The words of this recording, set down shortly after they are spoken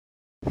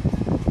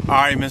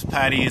Alright, Miss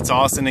Patty, it's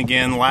Austin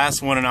again.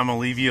 Last one, and I'm going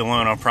to leave you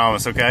alone, I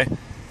promise, okay?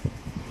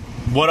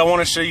 What I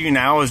want to show you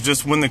now is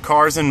just when the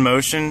car's in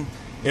motion,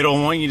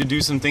 it'll want you to do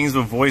some things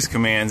with voice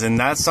commands, and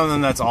that's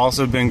something that's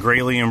also been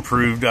greatly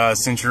improved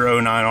since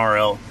your 09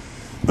 RL.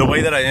 The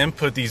way that I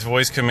input these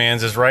voice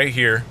commands is right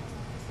here.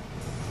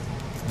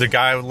 The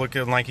guy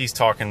looking like he's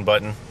talking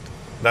button.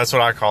 That's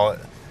what I call it.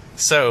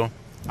 So,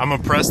 I'm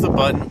going to press the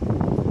button.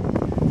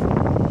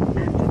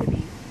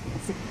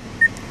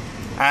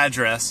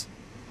 Address.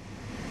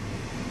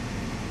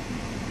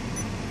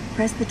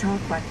 Press the talk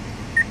button.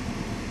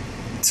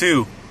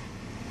 2.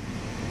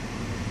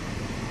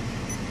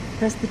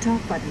 Press the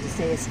talk button to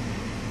say it's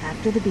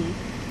after the beep.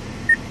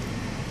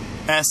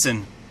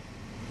 Essen.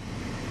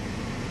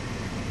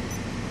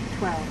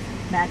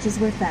 12. Matches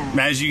were found.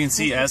 As you can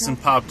see, Essen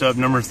popped up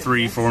number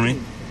 3 for me.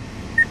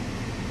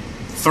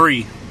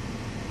 3.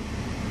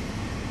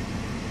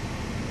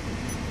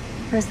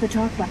 Press the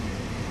talk button.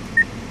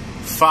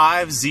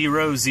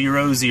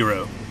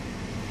 5000.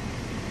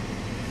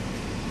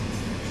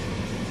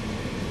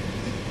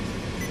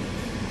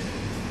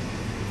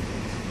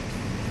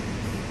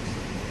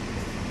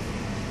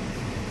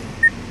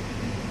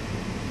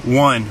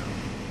 1.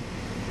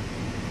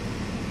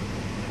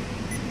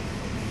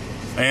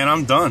 And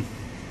I'm done.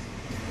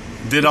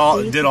 Did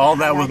all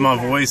that with my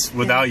voice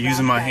without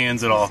using my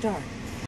hands at all.